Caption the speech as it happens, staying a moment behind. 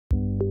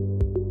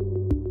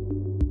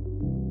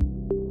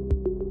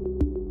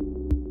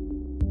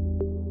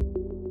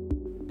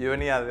Yo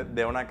venía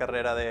de una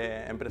carrera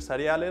de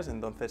empresariales,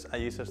 entonces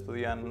allí se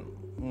estudian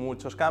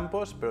muchos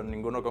campos, pero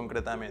ninguno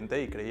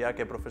concretamente, y creía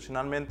que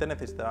profesionalmente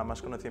necesitaba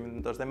más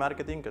conocimientos de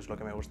marketing, que es lo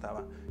que me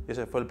gustaba. Y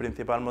ese fue el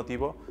principal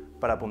motivo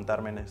para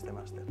apuntarme en este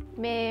máster.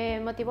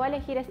 Me motivó a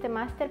elegir este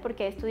máster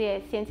porque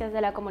estudié Ciencias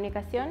de la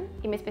Comunicación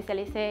y me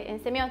especialicé en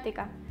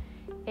semiótica.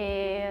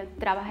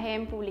 Trabajé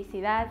en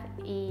publicidad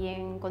y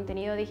en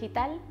contenido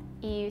digital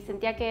y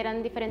sentía que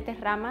eran diferentes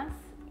ramas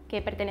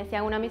que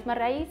pertenecían a una misma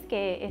raíz,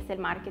 que es el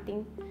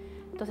marketing.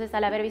 Entonces,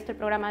 al haber visto el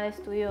programa de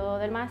estudio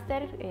del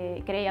máster,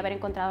 creí haber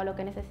encontrado lo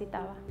que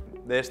necesitaba.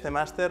 De este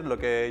máster lo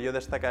que yo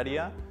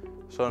destacaría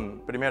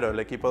son, primero, el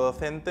equipo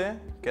docente,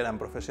 que eran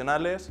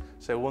profesionales;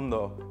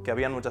 segundo, que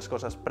habían muchas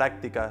cosas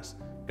prácticas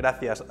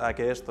gracias a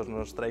que estos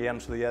nos traían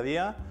su día a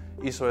día;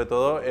 y sobre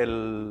todo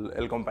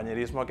el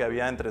compañerismo que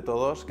había entre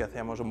todos, que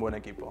hacíamos un buen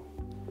equipo.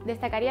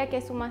 Destacaría que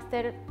es un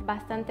máster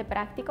bastante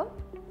práctico,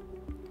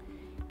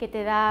 que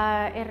te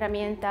da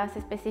herramientas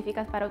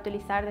específicas para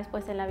utilizar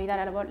después en la vida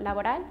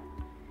laboral,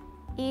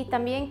 y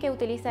también que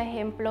utiliza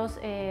ejemplos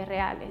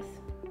reales.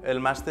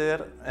 El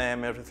máster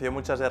me ofreció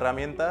muchas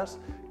herramientas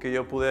que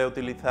yo pude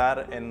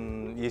utilizar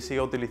y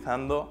sigo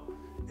utilizando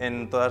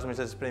en todas mis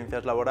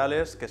experiencias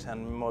laborales, que se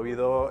han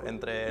movido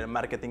entre el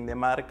marketing de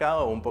marca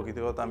o un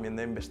poquito también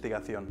de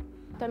investigación.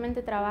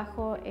 Actualmente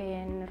trabajo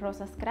en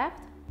Rosas Craft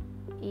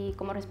y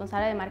como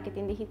responsable de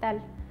marketing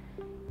digital.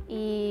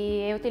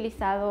 Y he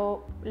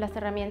utilizado las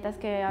herramientas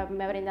que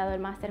me ha brindado el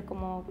máster,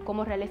 como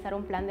cómo realizar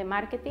un plan de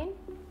marketing,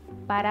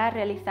 para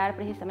realizar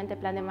precisamente el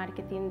plan de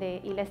marketing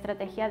y la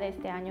estrategia de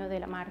este año de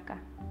la marca.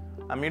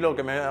 A mí lo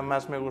que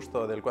más me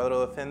gustó del cuadro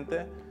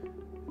docente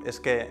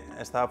es que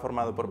estaba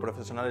formado por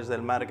profesionales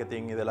del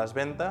marketing y de las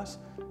ventas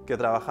que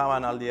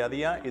trabajaban al día a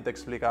día y te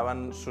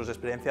explicaban sus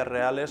experiencias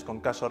reales con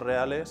casos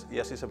reales, y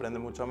así se aprende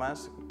mucho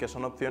más, que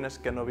son opciones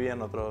que no vi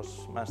en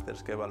otros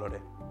másters que valoré.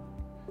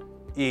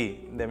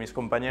 Y de mis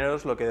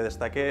compañeros lo que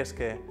destaqué es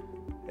que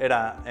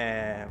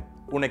era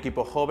un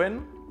equipo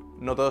joven,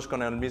 no todos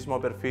con el mismo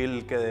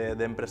perfil que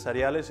de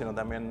empresariales, sino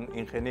también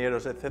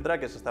ingenieros, etcétera,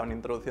 que se estaban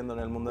introduciendo en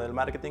el mundo del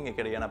marketing y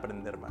querían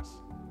aprender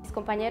más. Mis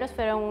compañeros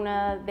fueron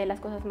una de las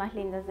cosas más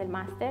lindas del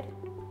máster.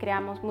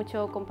 Creamos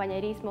mucho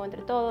compañerismo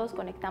entre todos,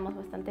 conectamos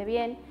bastante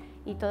bien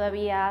y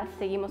todavía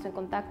seguimos en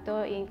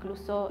contacto e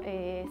incluso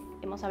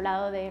hemos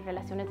hablado de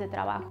relaciones de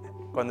trabajo.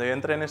 Cuando yo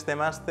entré en este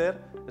máster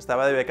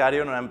estaba de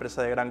becario en una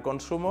empresa de gran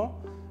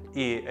consumo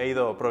y he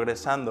ido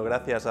progresando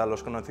gracias a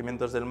los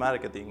conocimientos del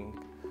marketing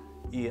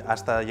y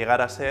hasta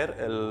llegar a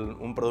ser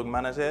un product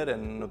manager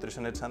en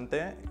nutrición ex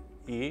ante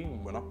y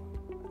bueno,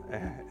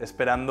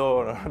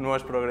 esperando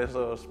nuevos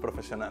progresos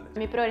profesionales.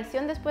 Mi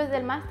progresión después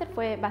del máster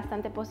fue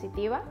bastante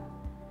positiva.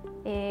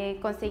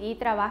 Conseguí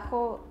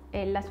trabajo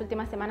en las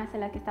últimas semanas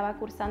en las que estaba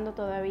cursando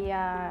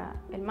todavía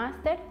el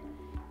máster,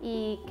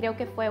 y creo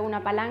que fue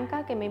una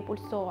palanca que me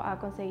impulsó a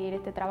conseguir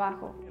este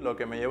trabajo. Lo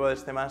que me llevo de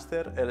este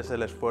máster es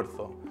el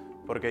esfuerzo,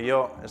 porque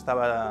yo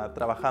estaba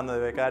trabajando de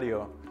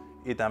becario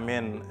y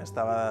también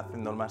estaba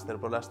haciendo el máster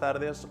por las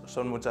tardes,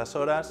 son muchas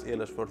horas y el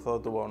esfuerzo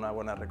tuvo una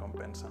buena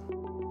recompensa.